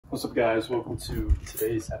What's up, guys? Welcome to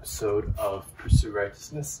today's episode of Pursue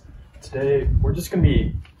Righteousness. Today we're just going to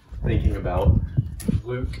be thinking about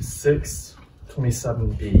Luke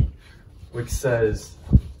 6:27b, which says,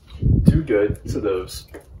 "Do good to those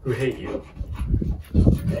who hate you."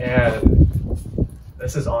 And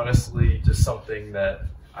this is honestly just something that,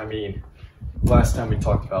 last time we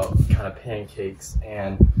talked about kind of pancakes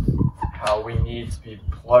and how we need to be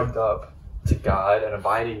plugged up to God and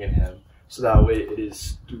abiding in Him, so that way it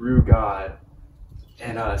is through God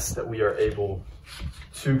and us that we are able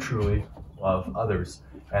to truly love others.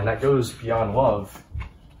 And that goes beyond love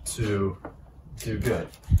to do good.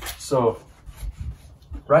 So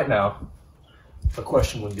right now, the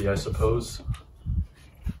question would be, I suppose,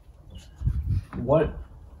 what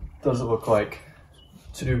does it look like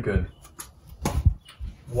to do good?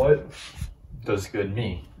 What does good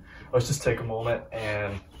mean? Let's just take a moment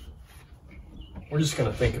and we're just going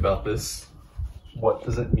to think about this. What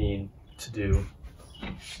does it mean to do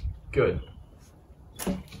good?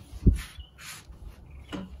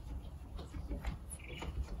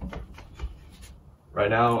 Right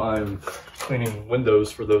now I'm cleaning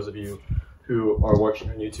windows for those of you who are watching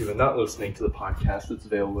on YouTube and not listening to the podcast. It's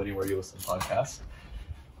available anywhere you listen to podcasts.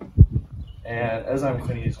 And as I'm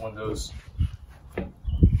cleaning these windows,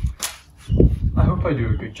 I hope I do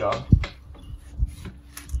a good job.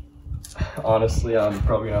 Honestly, I'm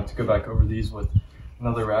probably gonna have to go back over these with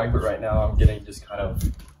another rag, but right now I'm getting just kind of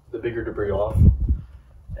the bigger debris off.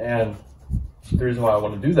 And the reason why I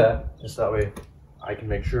want to do that is that way I can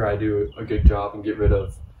make sure I do a good job and get rid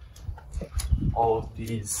of all of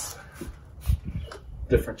these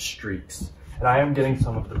different streaks. And I am getting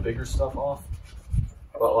some of the bigger stuff off,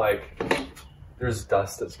 but there's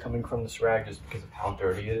dust that's coming from this rag just because of how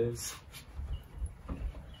dirty it is.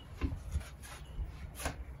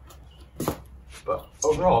 But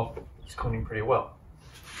overall, it's cleaning pretty well.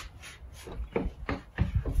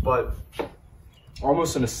 But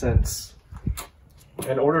almost in a sense,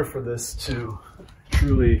 in order for this to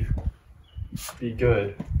truly be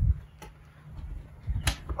good,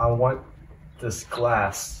 I want this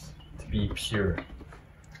glass to be pure.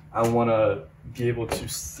 I want to be able to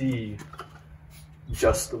see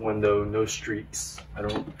just the window, no streaks.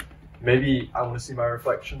 Maybe I want to see my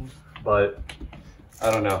reflection, but I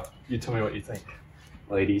don't know. You tell me what you think,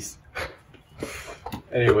 ladies.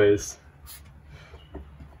 Anyways,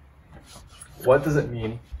 what does it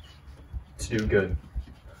mean to do good?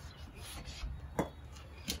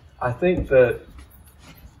 I think that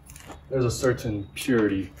there's a certain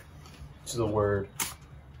purity to the word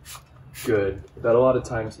good that a lot of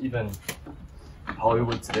times even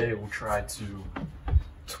Hollywood today will try to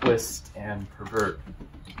twist and pervert.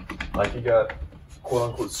 Like, you got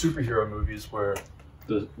quote unquote superhero movies where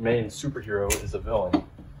the main superhero is a villain.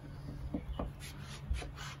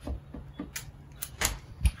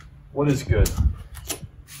 What is good?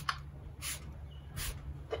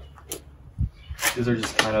 These are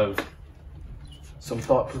just kind of some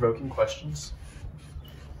thought-provoking questions.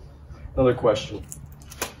 Another question.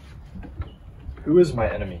 Who is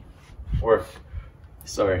my enemy? Or,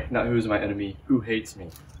 sorry, not who is my enemy, who hates me?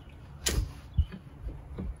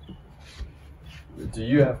 Do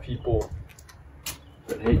you have people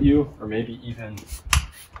that hate you, or maybe even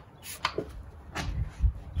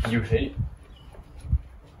you hate?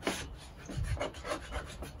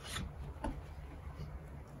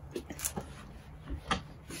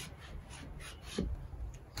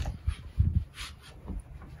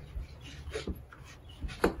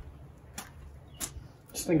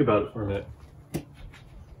 Just think about it for a minute.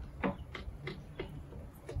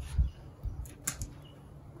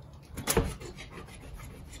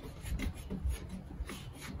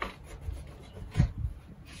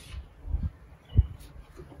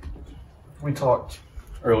 We talked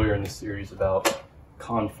earlier in the series about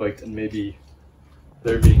conflict and maybe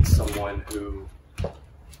there being someone who,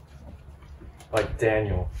 like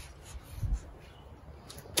Daniel,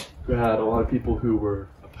 who had a lot of people who were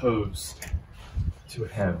opposed to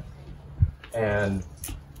him and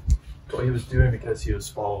what he was doing because he was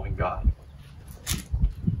following God.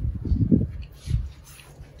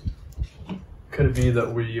 Could it be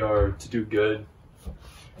that we are to do good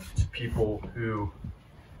to people who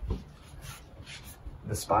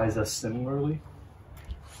despise us similarly?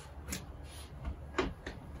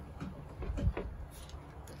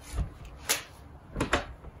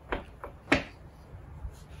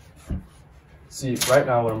 See, right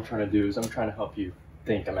now what I'm trying to do is I'm trying to help you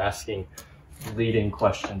think. I'm asking leading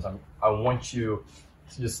questions. I want you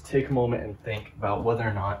to just take a moment and think about whether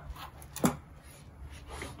or not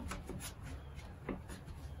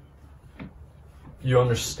you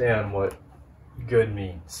understand what good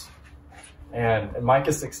means. And in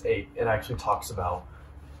Micah 6:8, it actually talks about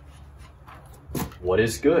what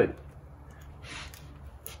is good.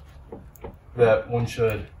 That one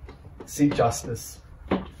should seek justice,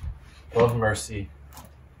 love mercy,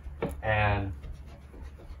 and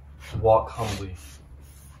walk humbly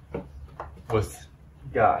with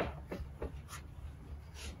God.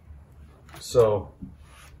 So,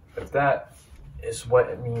 if that is what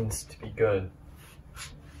it means to be good,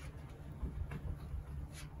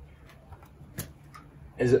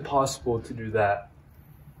 is it possible to do that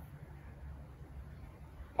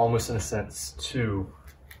almost in a sense to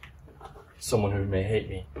someone who may hate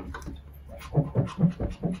me?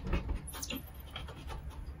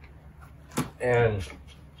 And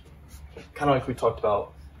kind of like we talked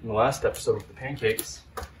about in the last episode with the pancakes,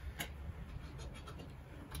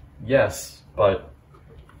 yes, but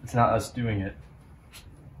it's not us doing it.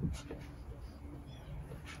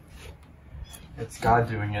 It's God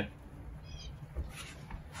doing it.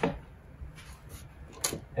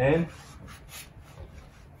 In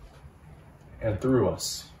and through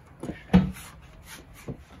us.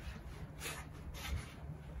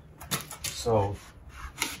 So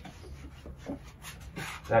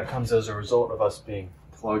that comes as a result of us being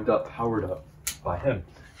plugged up, powered up by Him.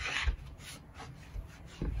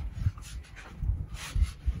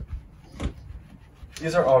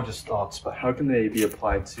 These are all just thoughts, but how can they be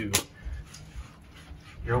applied to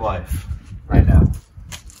your life right now?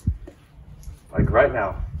 Like right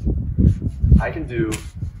now, I can do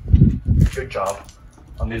a good job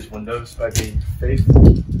on these windows by being faithful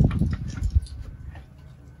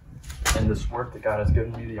in this work that God has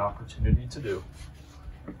given me the opportunity to do,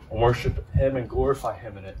 and worship Him and glorify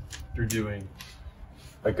Him in it through doing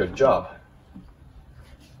a good job.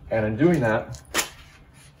 And in doing that,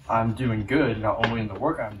 I'm doing good not only in the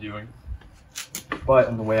work I'm doing, but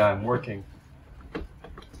in the way I'm working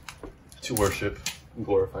to worship and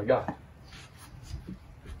glorify God.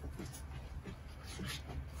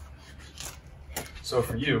 So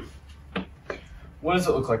for you, what does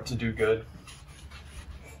it look like to do good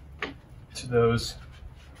to those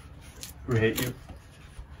who hate you?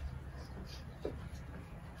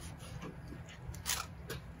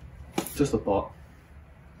 Just a thought.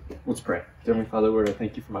 Let's pray. Heavenly Father, Lord, I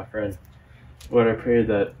thank you for my friend. Lord, I pray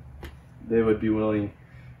that they would be willing,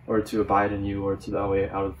 Lord, to abide in you, Lord, to that way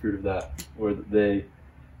out of the fruit of that, Lord, that they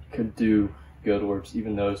could do good, Lord,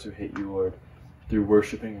 even those who hate you, Lord, through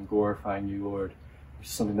worshiping and glorifying you, Lord, which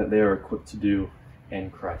is something that they are equipped to do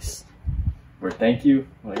in Christ. Lord, thank you.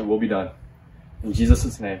 It will be done. In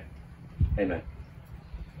Jesus' name, amen.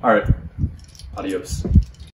 All right. Adios.